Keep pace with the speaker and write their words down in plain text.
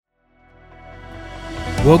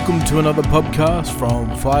Welcome to another podcast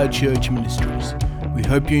from Fire Church Ministries. We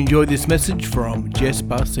hope you enjoy this message from Jess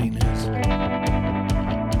Barcenas.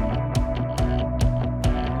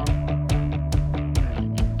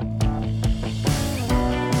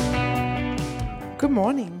 Good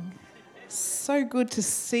morning. So good to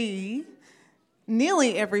see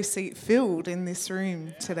nearly every seat filled in this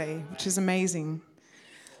room today, which is amazing.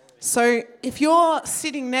 So if you're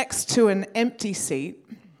sitting next to an empty seat,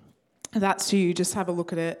 that's you, just have a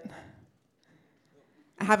look at it.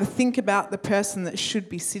 Have a think about the person that should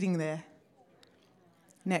be sitting there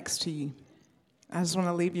next to you. I just want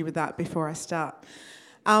to leave you with that before I start.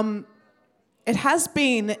 It has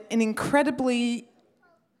been an incredibly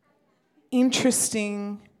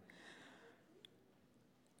interesting,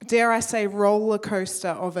 dare I say, roller coaster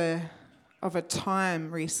of a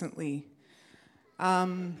time recently.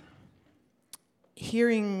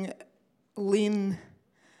 Hearing Lynn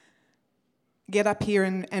get up here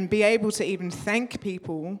and be able to even thank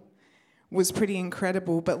people was pretty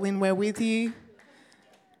incredible. But Lynn, we're with you.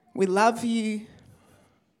 We love you.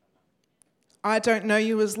 I don't know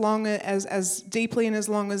you as long as deeply and as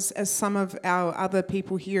long as some of our other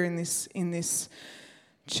people here in this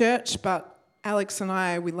church, but Alex and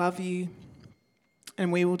I, we love you,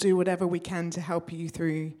 and we will do whatever we can to help you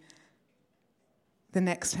through the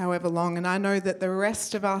next however long. And I know that the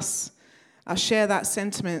rest of us share that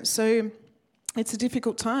sentiment. So it's a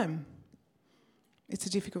difficult time. It's a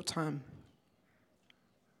difficult time.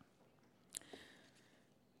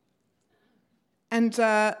 And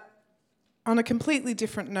on a completely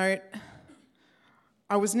different note,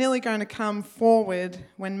 I was nearly going to come forward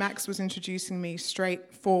when Max was introducing me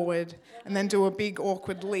straight forward and then do a big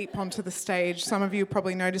awkward leap onto the stage. Some of you are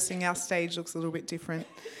probably noticing our stage looks a little bit different.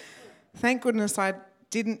 Thank goodness I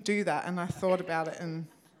didn't do that, and I thought about it and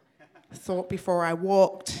thought before I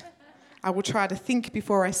walked. I will try to think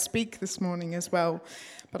before I speak this morning as well,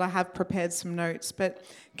 but I have prepared some notes. But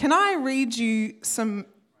can I read you some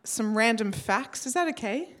random facts? Is that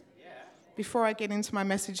okay? Yeah. Before I get into my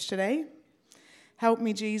message today? Help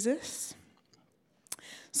me, Jesus.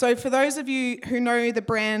 So for those of you who know the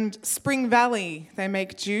brand Spring Valley, they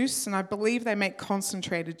make juice, and I believe they make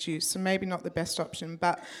concentrated juice, so maybe not the best option.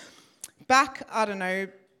 But back, I don't know,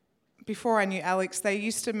 before I knew Alex, they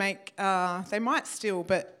used to make, they might still,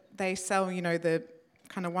 but they sell, the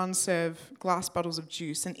kind of one-serve glass bottles of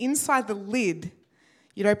juice. And inside the lid,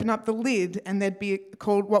 you'd open up the lid and there'd be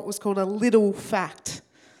what was called a little fact.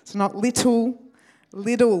 So not little,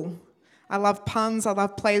 little. I love puns, I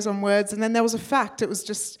love plays on words. And then there was a fact. It was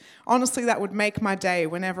just, honestly, that would make my day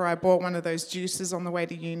whenever I bought one of those juices on the way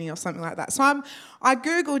to uni or something like that. So I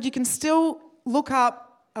Googled, you can still look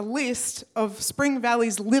up a list of Spring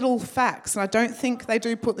Valley's little facts. And I don't think they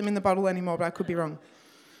do put them in the bottle anymore, but I could be wrong.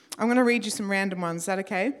 I'm going to read you some random ones. Is that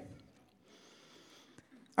okay?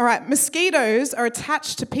 All right. Mosquitoes are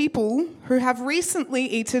attached to people who have recently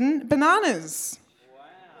eaten bananas. Wow.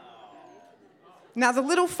 Now, the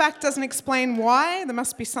little fact doesn't explain why. There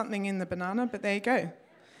must be something in the banana, but there you go.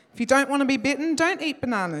 If you don't want to be bitten, don't eat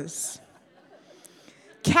bananas.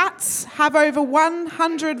 Cats have over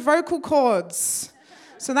 100 vocal cords.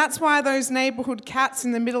 So that's why those neighbourhood cats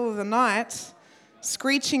in the middle of the night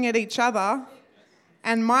screeching at each other,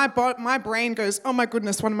 and my brain goes, oh my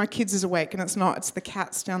goodness, one of my kids is awake, and it's not. It's the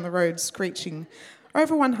cats down the road screeching.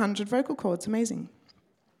 Over 100 vocal cords, amazing.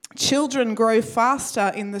 Children grow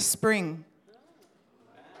faster in the spring.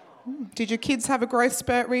 Did your kids have a growth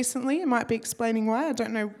spurt recently? It might be explaining why. I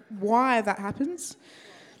don't know why that happens.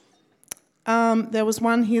 There was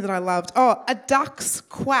one here that I loved. Oh, a duck's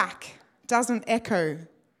quack doesn't echo.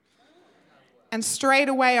 And straight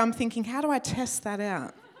away I'm thinking, how do I test that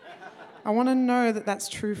out? I want to know that that's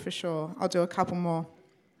true for sure. I'll do a couple more.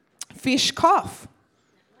 Fish cough.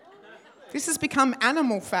 This has become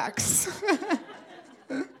animal facts.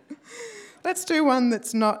 Let's do one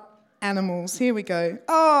that's not animals. Here we go.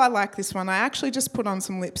 Oh, I like this one. I actually just put on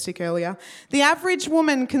some lipstick earlier. The average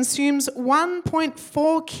woman consumes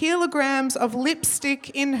 1.4 kilograms of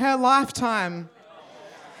lipstick in her lifetime.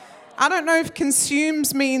 I don't know if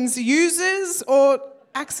consumes means uses or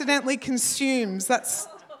accidentally consumes. That's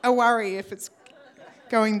a worry if it's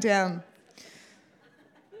going down.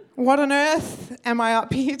 What on earth am I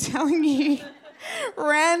up here telling you?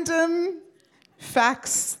 Random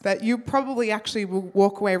facts that you probably actually will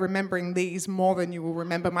walk away remembering these more than you will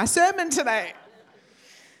remember my sermon today.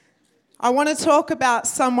 I want to talk about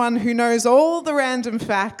someone who knows all the random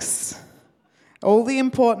facts, all the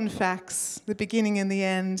important facts, the beginning and the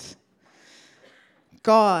end.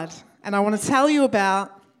 God. And I want to tell you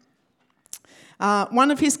about One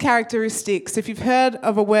of his characteristics, if you've heard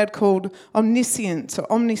of a word called omniscient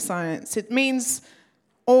or omniscience, it means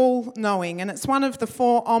all-knowing, and it's one of the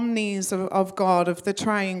four omnis of God, of the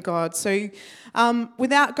triune God. So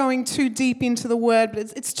without going too deep into the word,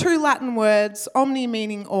 but it's two Latin words, omni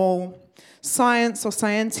meaning all, science or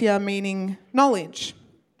scientia meaning knowledge,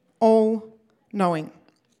 all-knowing.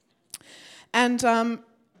 And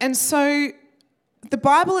so the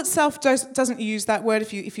Bible itself doesn't use that word.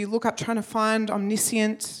 If you look up trying to find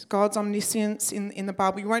omniscient, God's omniscience in the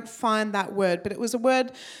Bible, you won't find that word. But it was a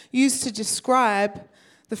word used to describe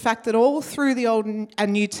the fact that all through the Old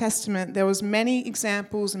and New Testament, there was many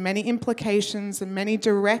examples and many implications and many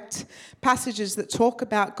direct passages that talk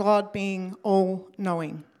about God being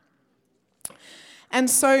all-knowing. And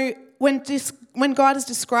so when God is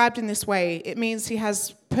described in this way, it means he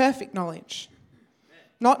has perfect knowledge.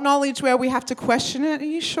 Not knowledge where we have to question it. Are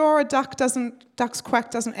you sure a duck's quack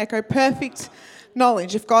doesn't echo? Perfect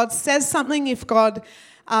knowledge. If God says something, if God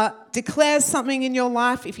declares something in your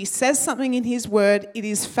life, if he says something in his word, it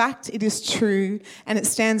is fact, it is true, and it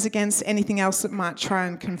stands against anything else that might try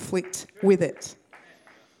and conflict with it.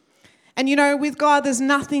 And you know, with God, there's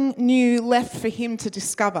nothing new left for him to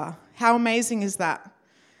discover. How amazing is that?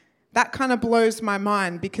 That kind of blows my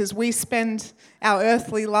mind, because we spend our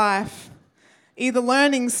earthly life either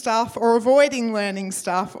learning stuff or avoiding learning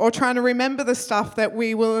stuff, or trying to remember the stuff that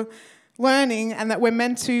we were learning and that we're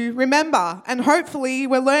meant to remember. And hopefully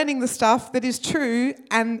we're learning the stuff that is true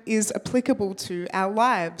and is applicable to our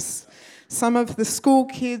lives. Some of the school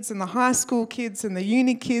kids and the high school kids and the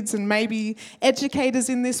uni kids and maybe educators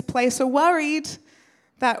in this place are worried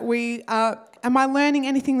that am I learning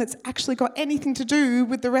anything that's actually got anything to do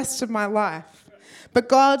with the rest of my life? But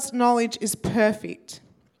God's knowledge is perfect.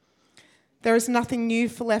 There is nothing new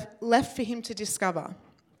left for him to discover.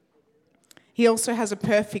 He also has a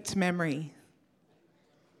perfect memory.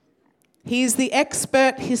 He is the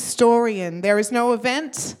expert historian. There is no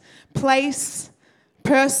event, place,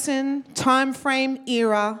 person, time frame,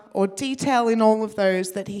 era, or detail in all of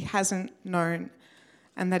those that he hasn't known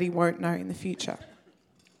and that he won't know in the future.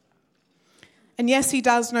 And yes, he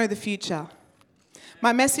does know the future.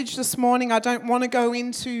 My message this morning, I don't want to go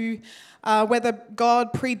into whether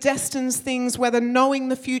God predestines things, whether knowing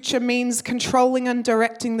the future means controlling and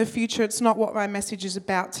directing the future. It's not what my message is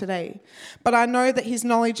about today. But I know that his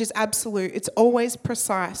knowledge is absolute. It's always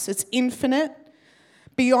precise. It's infinite,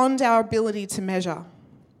 beyond our ability to measure.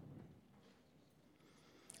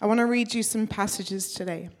 I want to read you some passages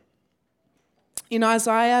today. In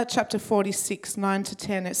Isaiah chapter 46,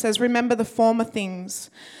 9-10, it says, "Remember the former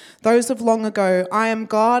things, those of long ago. I am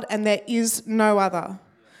God and there is no other.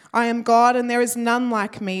 I am God and there is none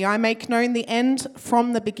like me. I make known the end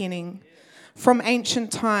from the beginning, from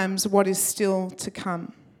ancient times what is still to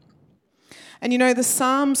come." And you know, the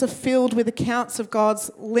Psalms are filled with accounts of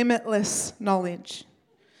God's limitless knowledge.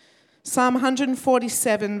 Psalm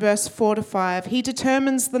 147, verse 4-5, "He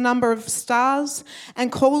determines the number of stars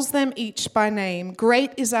and calls them each by name.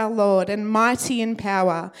 Great is our Lord and mighty in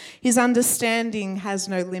power. His understanding has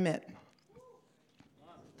no limit."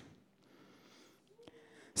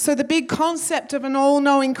 So the big concept of an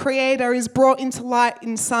all-knowing creator is brought into light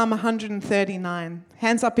in Psalm 139.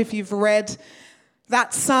 Hands up if you've read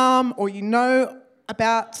that psalm, or you know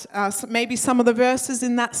about maybe some of the verses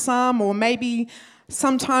in that psalm, or maybe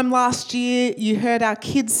sometime last year you heard our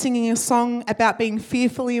kids singing a song about being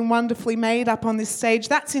fearfully and wonderfully made up on this stage.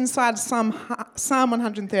 That's inside Psalm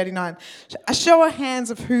 139. A show of hands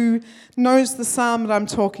of who knows the psalm that I'm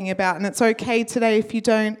talking about, and it's okay today if you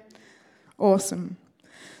don't. Awesome.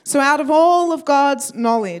 So out of all of God's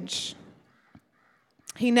knowledge,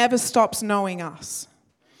 he never stops knowing us.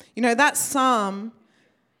 You know, that psalm,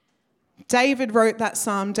 David wrote that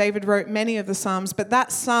psalm. David wrote many of the psalms, but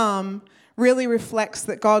that psalm really reflects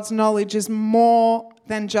that God's knowledge is more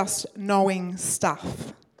than just knowing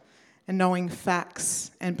stuff and knowing facts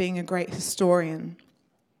and being a great historian.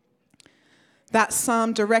 That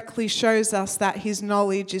psalm directly shows us that his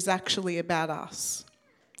knowledge is actually about us,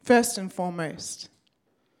 first and foremost.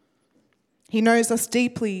 He knows us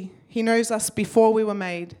deeply. He knows us before we were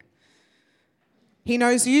made. He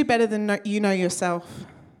knows you better than you know yourself.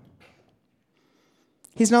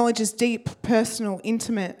 His knowledge is deep, personal,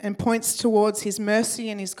 intimate, and points towards his mercy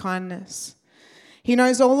and his kindness. He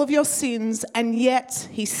knows all of your sins, and yet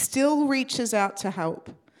he still reaches out to help,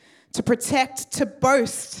 to protect, to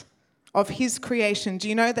boast of his creation. Do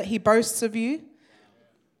you know that he boasts of you?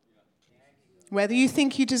 Whether you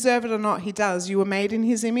think you deserve it or not, he does. You were made in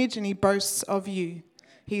his image and he boasts of you.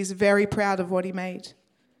 He's very proud of what he made.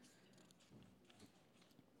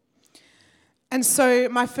 And so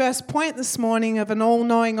my first point this morning of an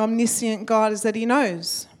all-knowing, omniscient God is that he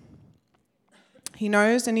knows. He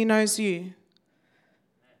knows and he knows you.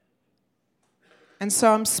 And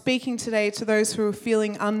so I'm speaking today to those who are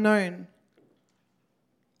feeling unknown,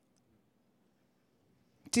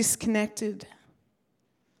 disconnected.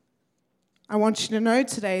 I want you to know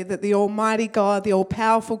today that the Almighty God, the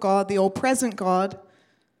all-powerful God, the all-present God,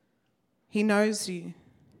 he knows you.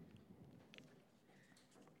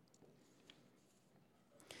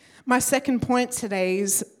 My second point today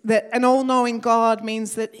is that an all-knowing God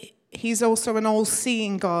means that he's also an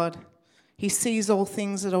all-seeing God. He sees all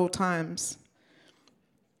things at all times.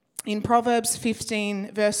 In Proverbs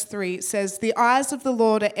 15, verse 3, it says, "The eyes of the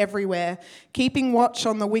Lord are everywhere, keeping watch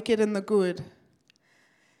on the wicked and the good."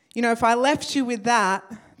 You know, if I left you with that,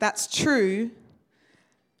 that's true,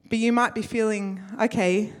 but you might be feeling,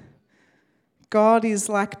 okay, God is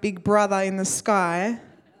like Big Brother in the sky,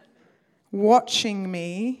 watching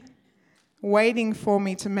me, waiting for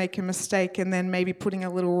me to make a mistake and then maybe putting a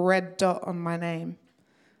little red dot on my name.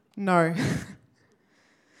 No.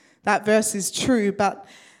 That verse is true, but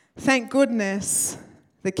thank goodness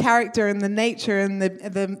the character and the nature and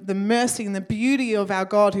the mercy and the beauty of our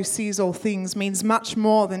God who sees all things means much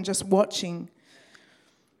more than just watching.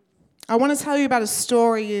 I want to tell you about a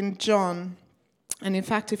story in John. And in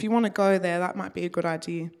fact, if you want to go there, that might be a good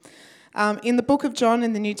idea. In the book of John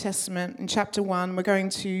in the New Testament, in chapter 1, we're going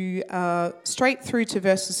to straight through to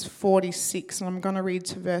verses 46, and I'm going to read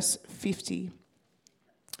to verse 50.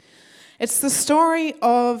 It's the story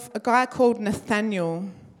of a guy called Nathaniel.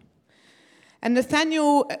 And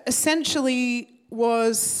Nathaniel essentially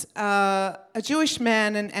was a Jewish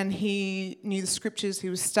man, and he knew the scriptures, he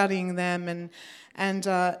was studying them, and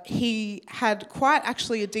he had quite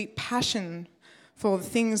actually a deep passion for the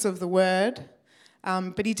things of the word.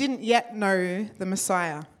 But he didn't yet know the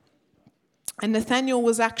Messiah. And Nathaniel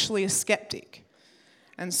was actually a skeptic.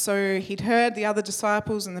 And so he'd heard the other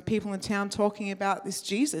disciples and the people in town talking about this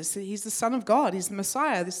Jesus. He's the Son of God. He's the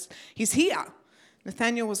Messiah. He's here.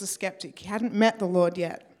 Nathaniel was a skeptic. He hadn't met the Lord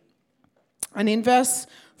yet. And in verse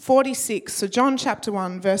 46, so John chapter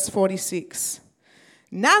 1, verse 46,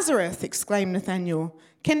 "Nazareth," exclaimed Nathaniel.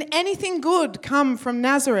 "Can anything good come from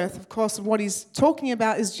Nazareth?" Of course, what he's talking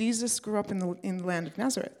about is Jesus grew up in the land of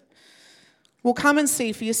Nazareth. "Well, come and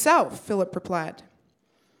see for yourself," Philip replied.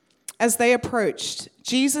 As they approached,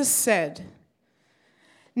 Jesus said,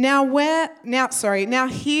 Now here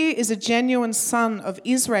is a genuine son of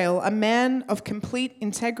Israel, a man of complete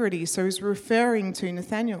integrity." So he's referring to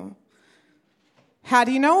Nathanael. "How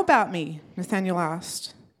do you know about me?" Nathanael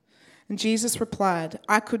asked. And Jesus replied,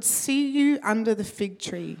 "I could see you under the fig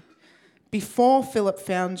tree before Philip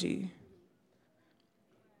found you."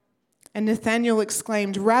 And Nathanael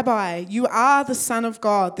exclaimed, "Rabbi, you are the Son of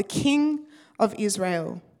God, the King of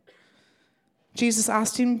Israel." Jesus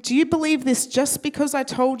asked him, "Do you believe this just because I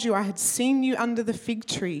told you I had seen you under the fig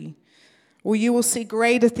tree? Well, you will see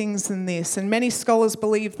greater things than this." And many scholars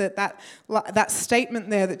believe that statement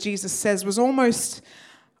there that Jesus says was almost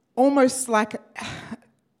like,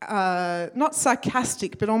 not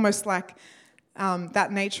sarcastic, but almost like that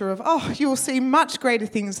nature of, you will see much greater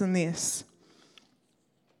things than this.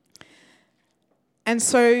 And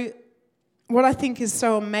so what I think is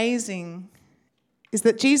so amazing is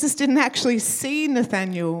that Jesus didn't actually see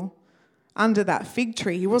Nathanael under that fig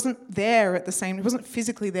tree. He wasn't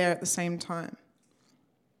physically there at the same time.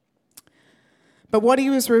 But what he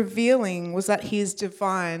was revealing was that he is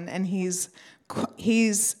divine, and he's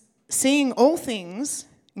seeing all things,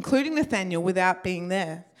 including Nathanael, without being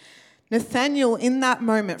there. Nathanael, in that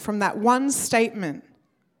moment, from that one statement,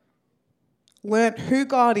 learnt who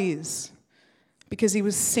God is because he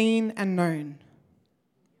was seen and known.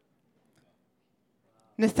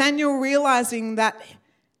 Nathanael realizing that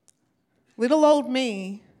little old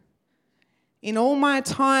me, in all my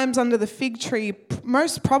times under the fig tree,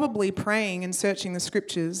 most probably praying and searching the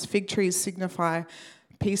scriptures. Fig trees signify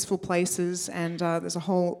peaceful places, and there's a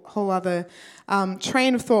whole other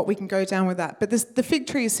train of thought we can go down with that. But the fig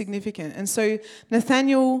tree is significant. And so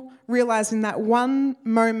Nathanael realizing that one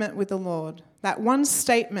moment with the Lord, that one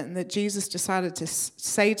statement that Jesus decided to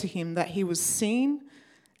say to him, that he was seen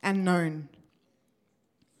and known.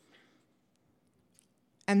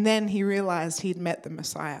 And then he realized he'd met the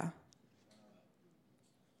Messiah.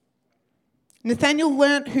 Nathanael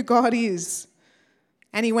learnt who God is,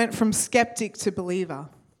 and he went from skeptic to believer.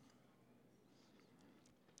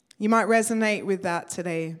 You might resonate with that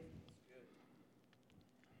today.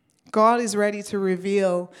 God is ready to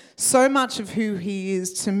reveal so much of who he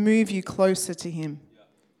is to move you closer to him.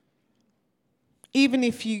 Even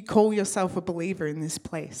if you call yourself a believer in this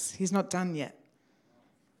place, he's not done yet.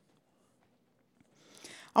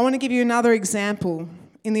 I want to give you another example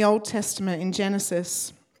in the Old Testament, in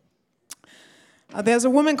Genesis. There's a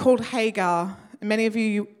woman called Hagar. Many of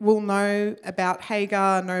you will know about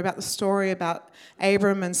Hagar, know about the story about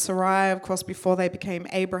Abram and Sarai, of course, before they became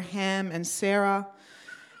Abraham and Sarah.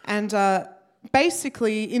 And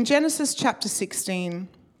basically, in Genesis chapter 16,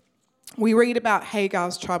 we read about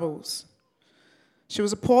Hagar's troubles. She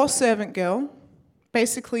was a poor servant girl,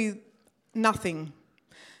 basically nothing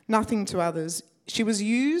to others. She was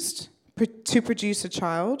used to produce a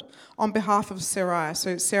child on behalf of Sarai.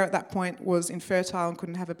 So Sarah at that point was infertile and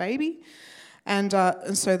couldn't have a baby. And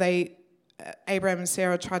so Abraham and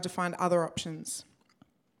Sarah tried to find other options.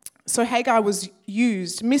 So Hagar was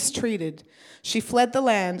used, mistreated. She fled the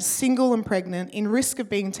land, single and pregnant, in risk of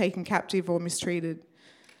being taken captive or mistreated.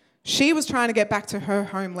 She was trying to get back to her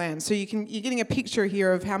homeland. So you're getting a picture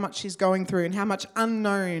here of how much she's going through and how much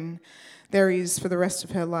unknown there is for the rest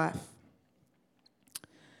of her life.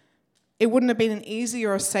 It wouldn't have been an easy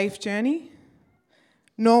or a safe journey,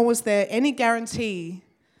 nor was there any guarantee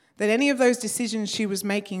that any of those decisions she was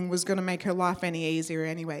making was going to make her life any easier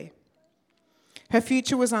anyway. Her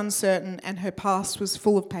future was uncertain and her past was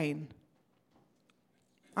full of pain.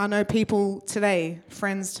 I know people today,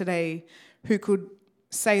 friends today, who could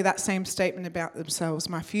say that same statement about themselves.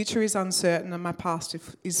 My future is uncertain and my past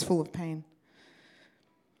is full of pain.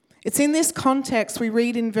 It's in this context we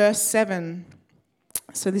read in verse 7.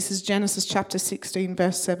 So this is Genesis chapter 16,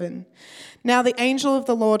 verse 7. Now the angel of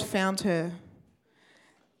the Lord found her.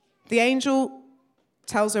 The angel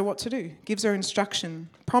tells her what to do, gives her instruction,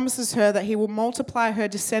 promises her that he will multiply her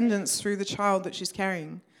descendants through the child that she's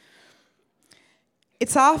carrying.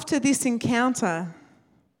 It's after this encounter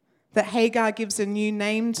that Hagar gives a new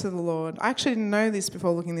name to the Lord. I actually didn't know this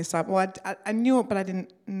before looking this up. Well, I knew it, but I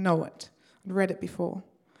didn't know it. I'd read it before.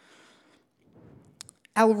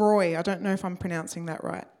 El Roi, I don't know if I'm pronouncing that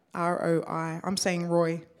right. R-O-I. I'm saying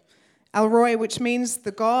Roy. El Roi, which means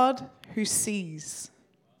the God who sees.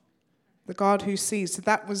 The God who sees. So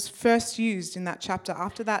that was first used in that chapter.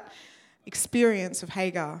 After that experience of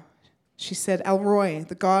Hagar, she said, El Roi,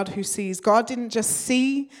 the God who sees. God didn't just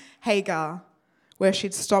see Hagar where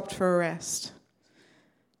she'd stopped for a rest.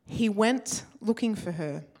 He went looking for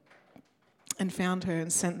her and found her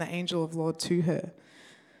and sent the angel of the Lord to her.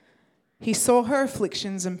 He saw her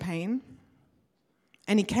afflictions and pain,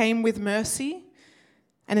 and he came with mercy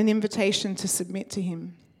and an invitation to submit to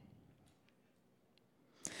him.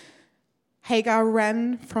 Hagar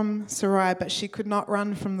ran from Sarai, but she could not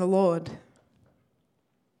run from the Lord.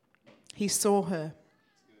 He saw her.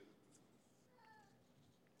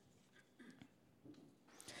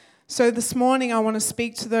 So this morning I want to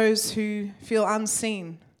speak to those who feel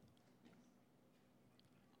unseen.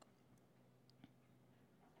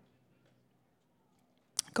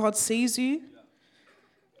 God sees you.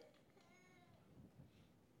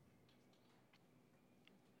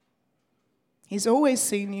 He's always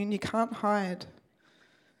seen you and you can't hide.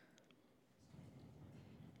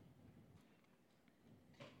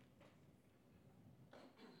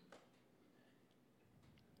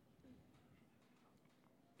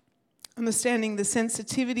 Understanding the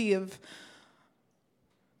sensitivity of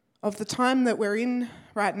the time that we're in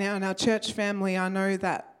right now in our church family, I know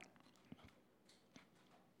that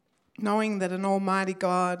knowing that an almighty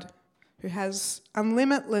God who has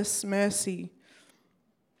unlimitless mercy,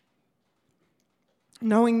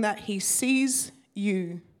 knowing that he sees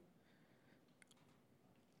you,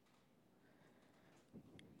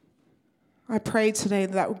 I pray today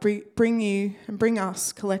that will bring you and bring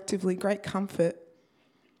us collectively great comfort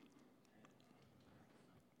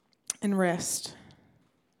and rest.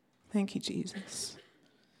 Thank you, Jesus.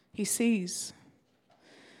 He sees.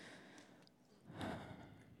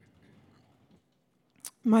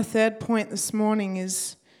 My third point this morning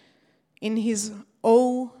is in his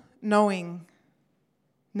all-knowingness,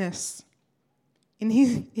 in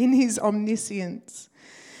his omniscience.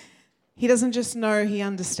 He doesn't just know, he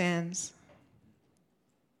understands.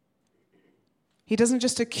 He doesn't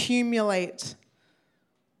just accumulate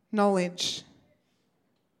knowledge.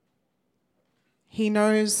 He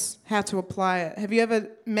knows how to apply it. Have you ever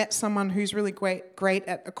met someone who's really great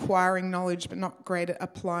at acquiring knowledge but not great at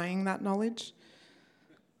applying that knowledge?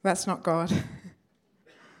 That's not God.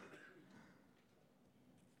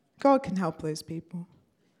 God can help those people.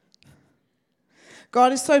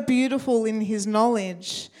 God is so beautiful in his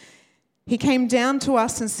knowledge. He came down to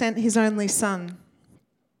us and sent his only Son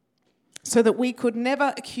so that we could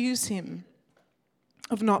never accuse him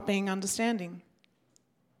of not being understanding.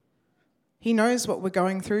 He knows what we're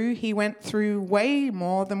going through. He went through way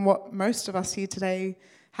more than what most of us here today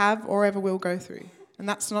have or ever will go through. And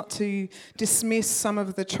that's not to dismiss some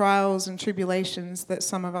of the trials and tribulations that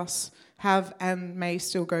some of us have and may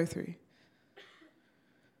still go through.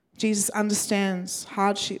 Jesus understands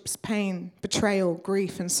hardships, pain, betrayal,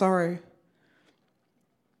 grief, and sorrow.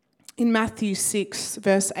 In Matthew 6,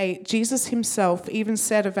 verse 8, Jesus himself even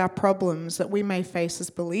said of our problems that we may face as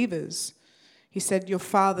believers, he said, "Your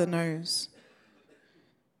Father knows."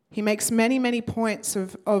 He makes many, many points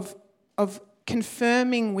of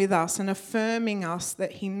confirming with us and affirming us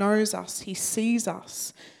that he knows us, he sees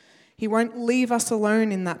us. He won't leave us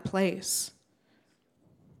alone in that place.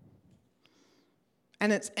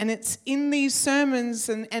 And it's in these sermons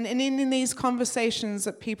and in these conversations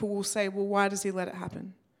that people will say, well, why does he let it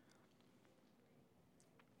happen?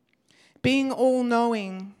 Being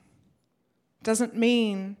all-knowing doesn't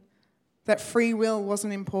mean that free will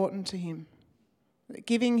wasn't important to him.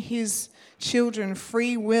 Giving his children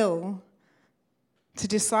free will to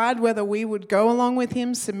decide whether we would go along with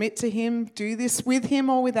him, submit to him, do this with him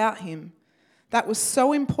or without him, that was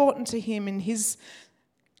so important to him in his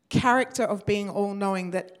character of being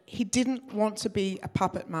all-knowing that he didn't want to be a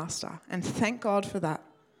puppet master. And thank God for that.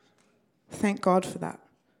 Thank God for that.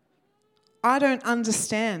 I don't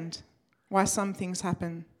understand why some things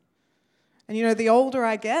happen. And you know, the older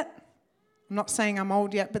I get, I'm not saying I'm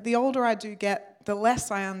old yet, but the older I do get, the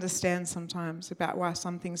less I understand sometimes about why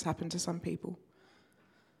some things happen to some people.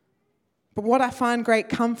 But what I find great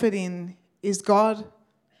comfort in is God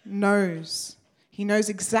knows. He knows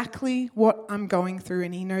exactly what I'm going through,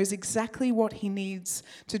 and he knows exactly what he needs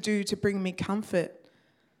to do to bring me comfort.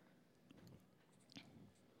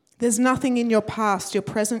 There's nothing in your past, your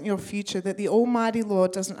present, your future that the Almighty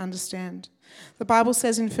Lord doesn't understand. The Bible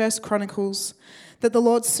says in 1 Chronicles that the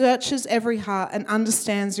Lord searches every heart and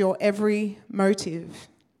understands your every motive.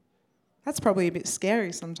 That's probably a bit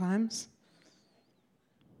scary sometimes.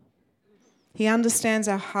 He understands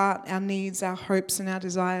our heart, our needs, our hopes, and our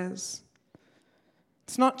desires.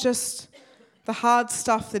 It's not just the hard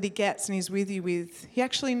stuff that he gets and he's with you with. He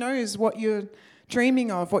actually knows what you're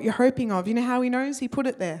dreaming of, what you're hoping of. You know how he knows? He put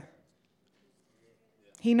it there.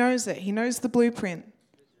 He knows it. He knows the blueprint.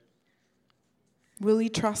 Will you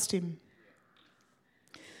trust him?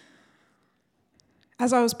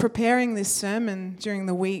 As I was preparing this sermon during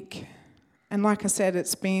the week, and like I said,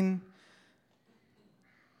 it's been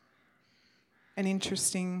an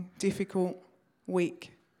interesting, difficult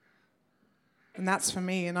week. And that's for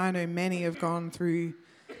me, and I know many have gone through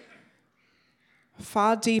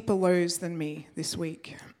far deeper lows than me this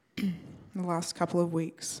week, in the last couple of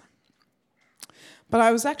weeks. But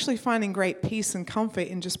I was actually finding great peace and comfort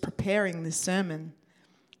in just preparing this sermon.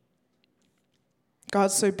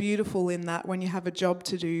 God's so beautiful in that when you have a job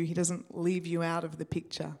to do, he doesn't leave you out of the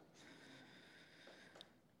picture.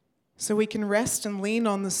 So we can rest and lean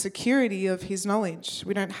on the security of his knowledge.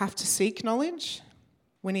 We don't have to seek knowledge.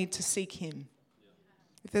 We need to seek him.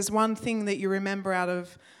 If there's one thing that you remember out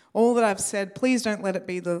of all that I've said, please don't let it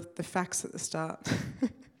be the facts at the start.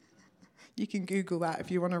 You can Google that if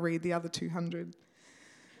you want to read the other 200.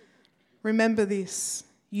 Remember this.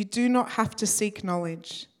 You do not have to seek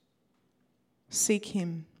knowledge. Seek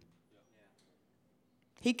him.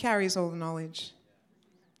 He carries all the knowledge.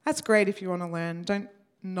 That's great if you want to learn. Don't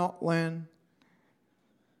not learn.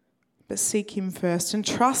 But seek him first and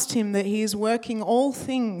trust him that he is working all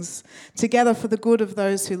things together for the good of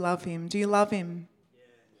those who love him. Do you love him?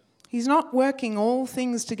 He's not working all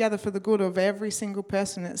things together for the good of every single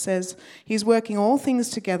person. It says he's working all things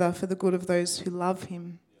together for the good of those who love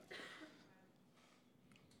him.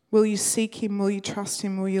 Will you seek him? Will you trust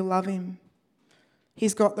him? Will you love him?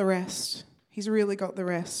 He's got the rest. He's really got the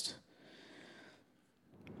rest.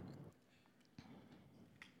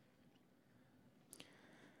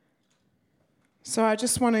 So I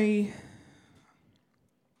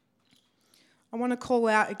want to call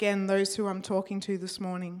out again those who I'm talking to this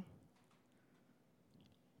morning.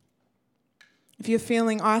 If you're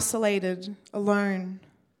feeling isolated, alone,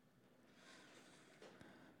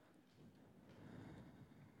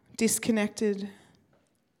 disconnected,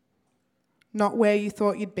 not where you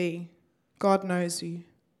thought you'd be, God knows you.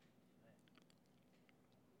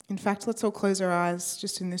 In fact, let's all close our eyes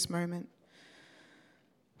just in this moment.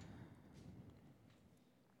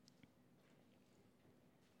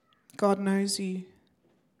 God knows you.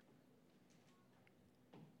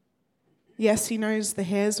 Yes, he knows the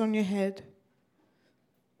hairs on your head.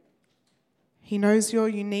 He knows your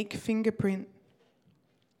unique fingerprint.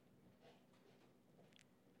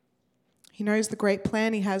 He knows the great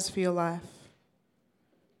plan he has for your life.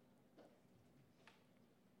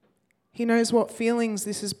 He knows what feelings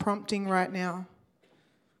this is prompting right now.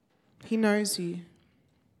 He knows you.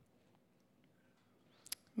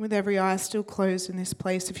 With every eye still closed in this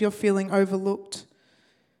place, if you're feeling overlooked,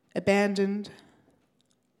 abandoned,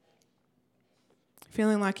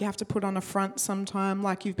 feeling like you have to put on a front sometime,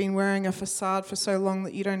 like you've been wearing a facade for so long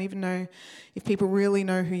that you don't even know if people really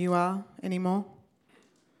know who you are anymore.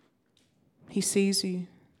 He sees you.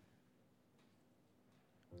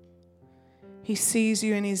 He sees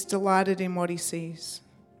you and he's delighted in what he sees.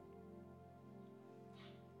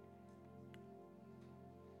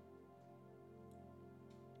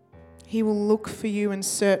 He will look for you and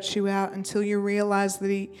search you out until you realize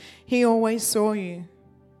that he always saw you.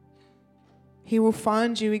 He will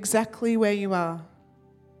find you exactly where you are.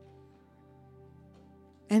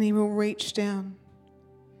 And he will reach down.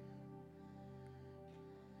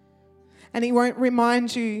 And he won't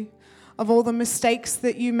remind you of all the mistakes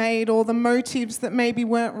that you made, or the motives that maybe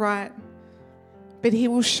weren't right. But he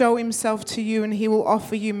will show himself to you and he will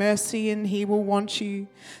offer you mercy and he will want you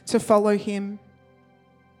to follow him.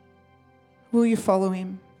 Will you follow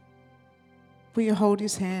him? Will you hold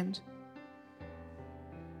his hand?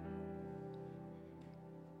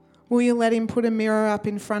 Will you let him put a mirror up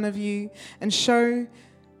in front of you and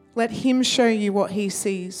let him show you what he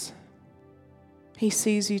sees? He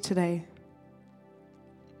sees you today.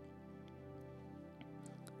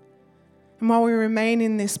 And while we remain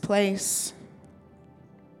in this place,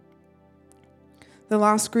 the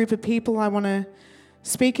last group of people I want to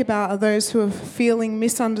speak about are those who are feeling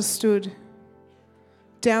misunderstood,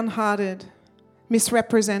 downhearted,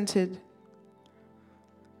 misrepresented,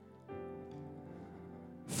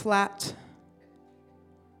 flat,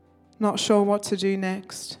 not sure what to do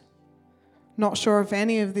next, not sure if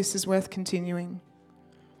any of this is worth continuing.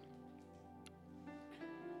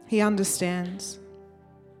 He understands.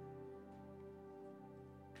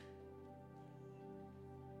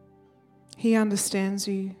 He understands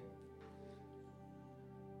you.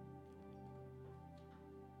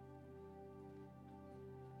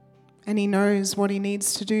 And he knows what he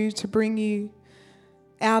needs to do to bring you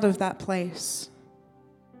out of that place.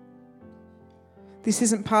 This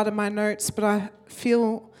isn't part of my notes, but I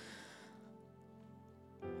feel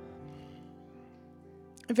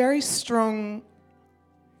a very strong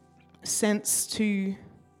sense to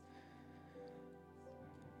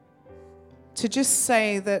just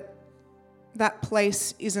say that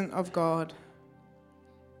place isn't of God.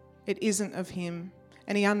 It isn't of him.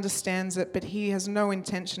 And he understands it, but he has no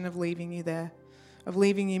intention of leaving you there, of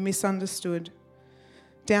leaving you misunderstood,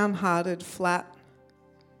 downhearted, flat.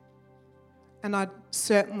 And I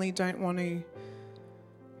certainly don't want to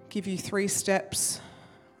give you 3 steps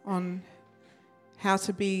on how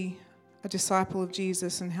to be a disciple of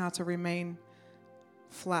Jesus and how to remain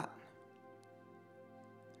flat,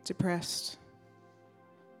 depressed,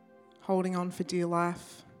 holding on for dear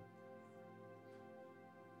life.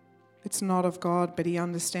 It's not of God, but he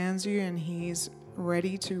understands you and he's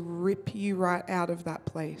ready to rip you right out of that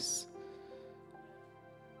place.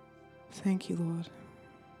 Thank you, Lord.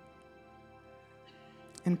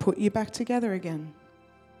 And put you back together again.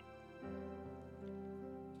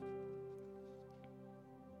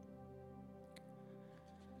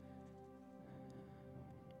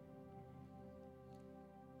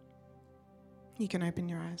 You can open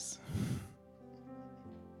your eyes.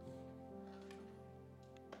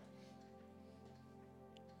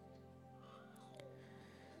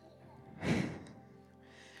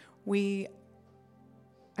 We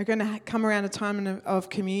are going to come around a time of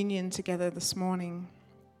communion together this morning.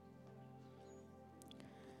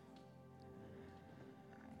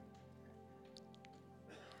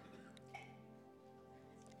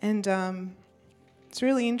 And it's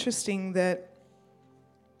really interesting that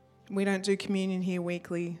we don't do communion here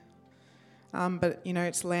weekly, but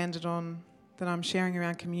it's landed on that I'm sharing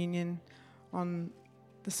around communion on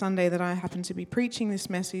the Sunday that I happen to be preaching this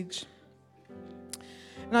message.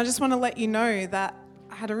 And I just want to let you know that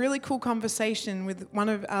I had a really cool conversation with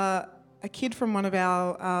a kid from one of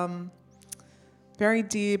our very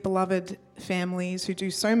dear, beloved families who do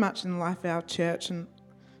so much in the life of our church. And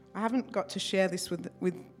I haven't got to share this with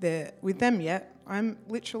them yet. I'm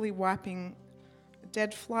literally wiping a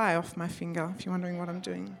dead fly off my finger, if you're wondering what I'm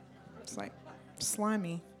doing. It's like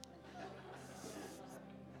slimy.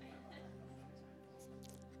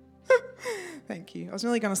 Thank you. I was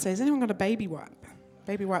really going to say, has anyone got a baby wipe?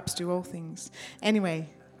 Baby wipes do all things. Anyway,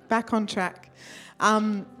 back on track.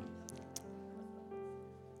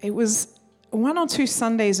 It was 1 or 2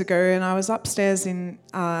 Sundays ago, and I was upstairs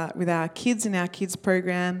with our kids in our kids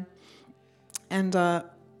program, and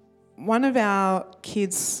one of our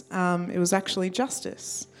kids, it was actually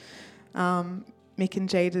Justice, Mick and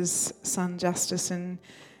Jada's son Justice, and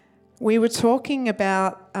we were talking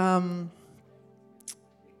about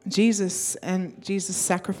Jesus and Jesus'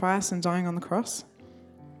 sacrifice and dying on the cross.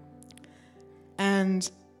 And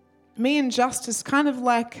me and Justice kind of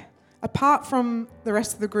like, apart from the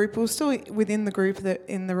rest of the group, we were still within the group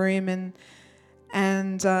in the room,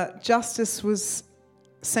 and Justice was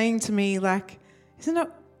saying to me, like, isn't it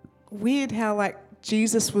weird how like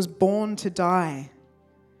Jesus was born to die?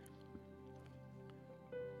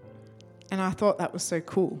 And I thought that was so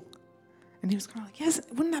cool. And he was kind of like, yes,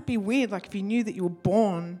 wouldn't that be weird, like if you knew that you were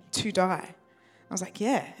born to die? I was like,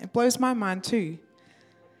 yeah, it blows my mind too.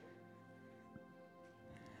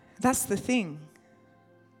 That's the thing.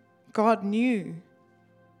 God knew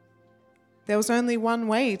there was only one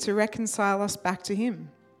way to reconcile us back to him.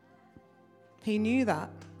 He knew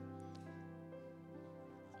that.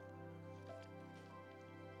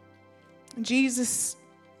 Jesus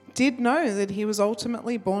did know that he was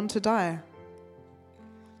ultimately born to die.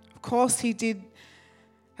 Of course, he did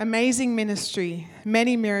amazing ministry,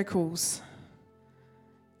 many miracles.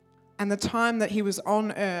 And the time that he was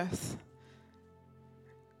on earth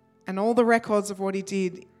and all the records of what he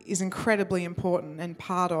did is incredibly important and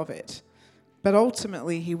part of it. But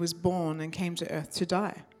ultimately, he was born and came to earth to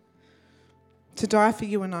die for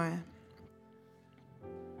you and I.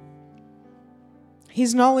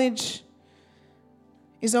 His knowledge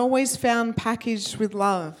is always found packaged with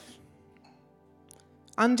love,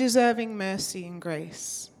 undeserving mercy and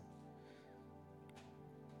grace.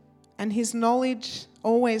 And his knowledge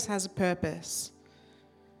always has a purpose.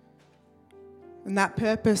 And that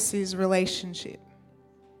purpose is relationship.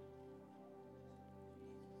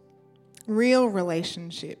 Real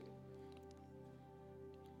relationship.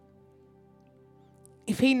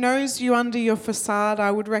 If he knows you under your facade,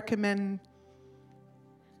 I would recommend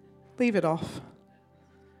leave it off.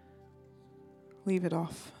 Leave it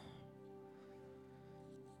off.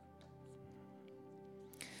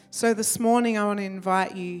 So this morning I want to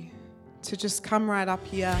invite you to just come right up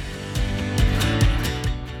here.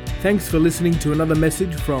 Thanks for listening to another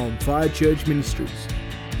message from Fire Church Ministries.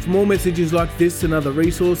 For more messages like this and other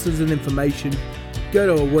resources and information, go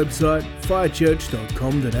to our website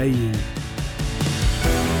firechurch.com.au.